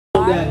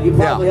that. You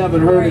probably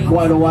haven't heard in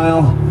quite a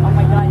while.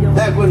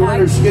 Back when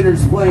Leonard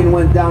Skinner's plane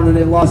went down and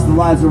they lost the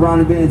lives of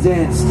Ronnie Van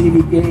Zant,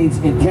 Stevie Gaines,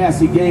 and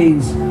Cassie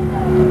Gaines,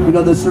 you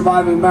know, the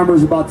surviving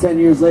members about 10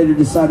 years later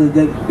decided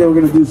that they were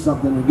going to do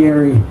something. And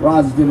Gary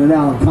Rosington and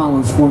Alan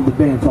Collins formed a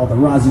band called the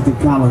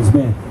Rosington Collins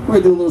Band. We're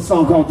going to do a little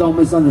song called Don't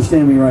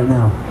Misunderstand Me right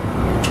now.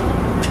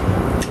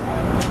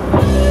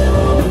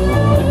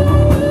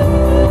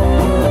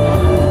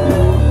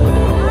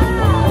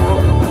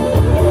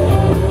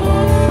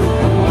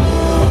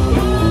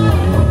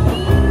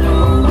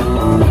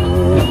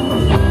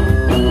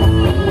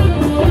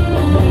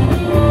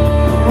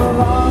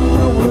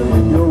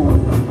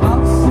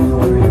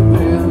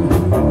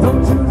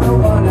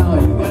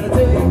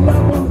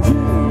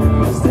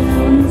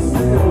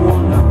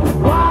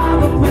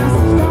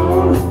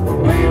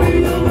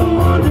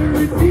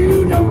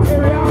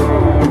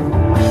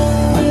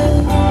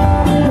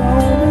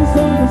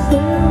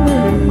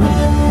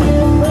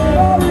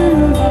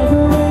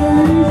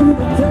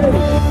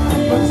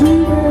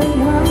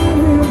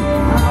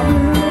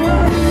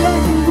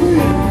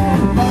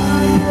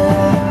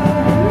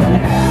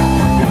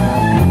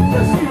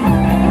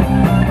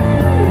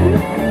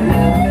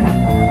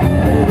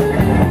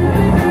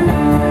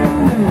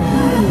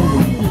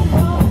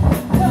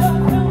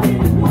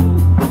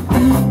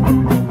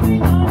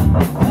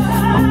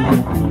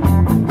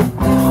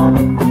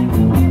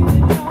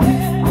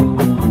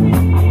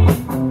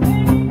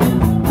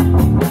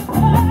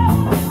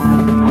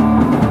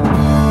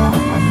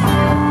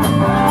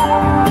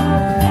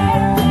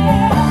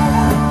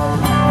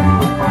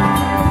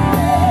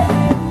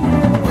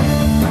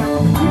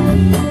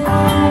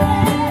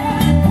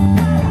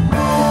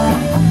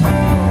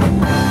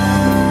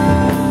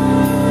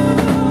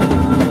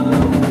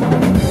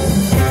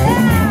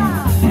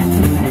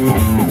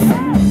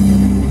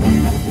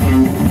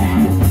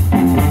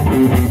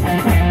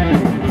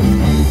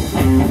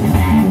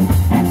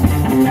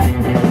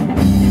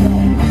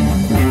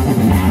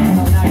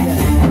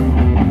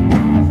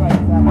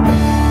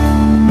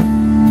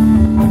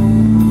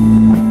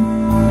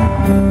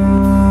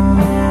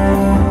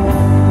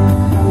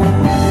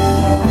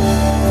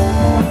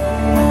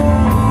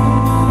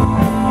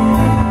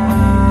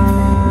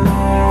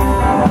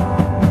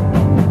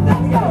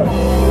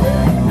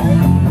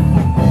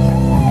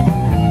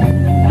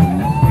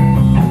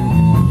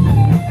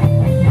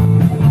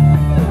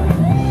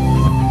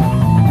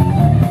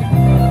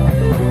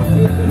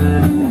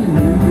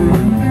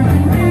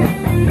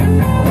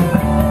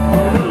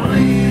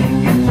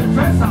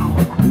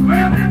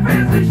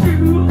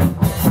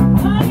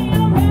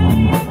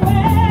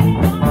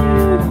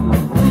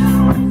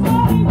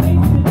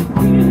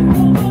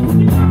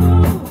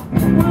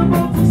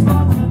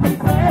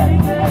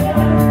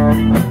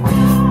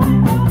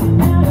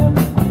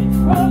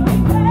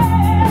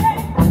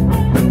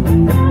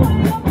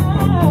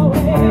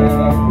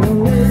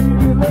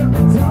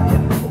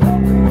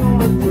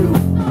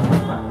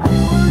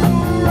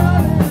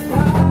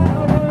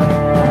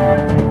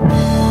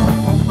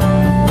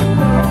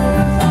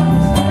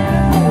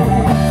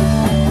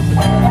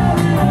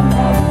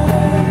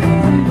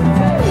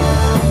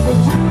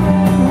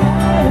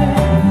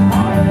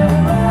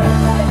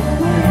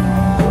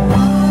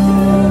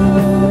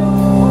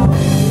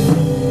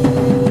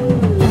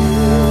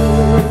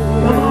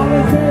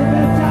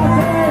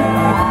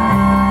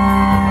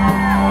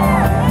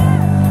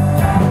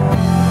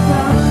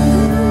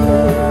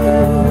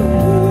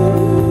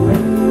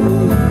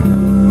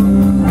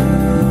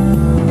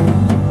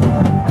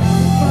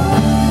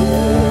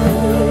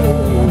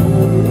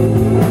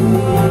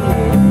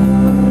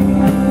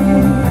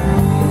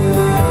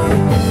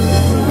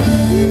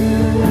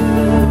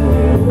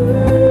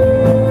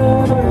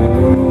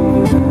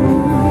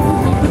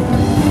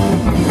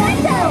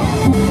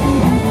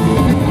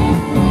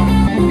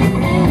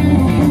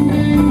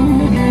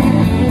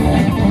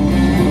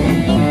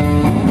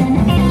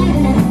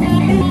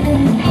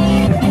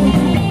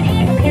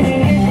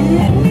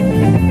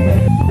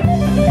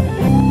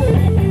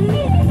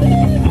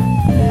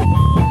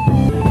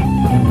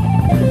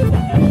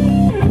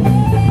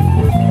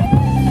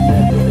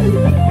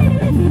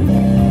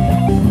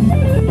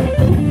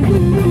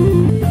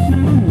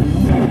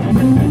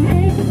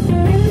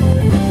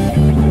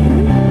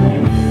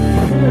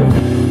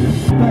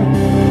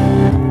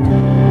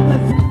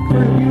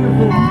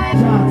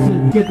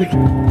 Get the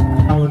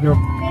calendar.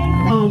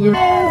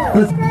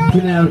 Let's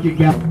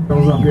Connecticut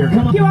girls up here.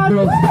 Come on,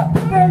 girls.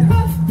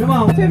 Come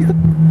on.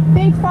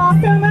 Thanks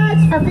so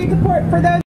much for free support for those.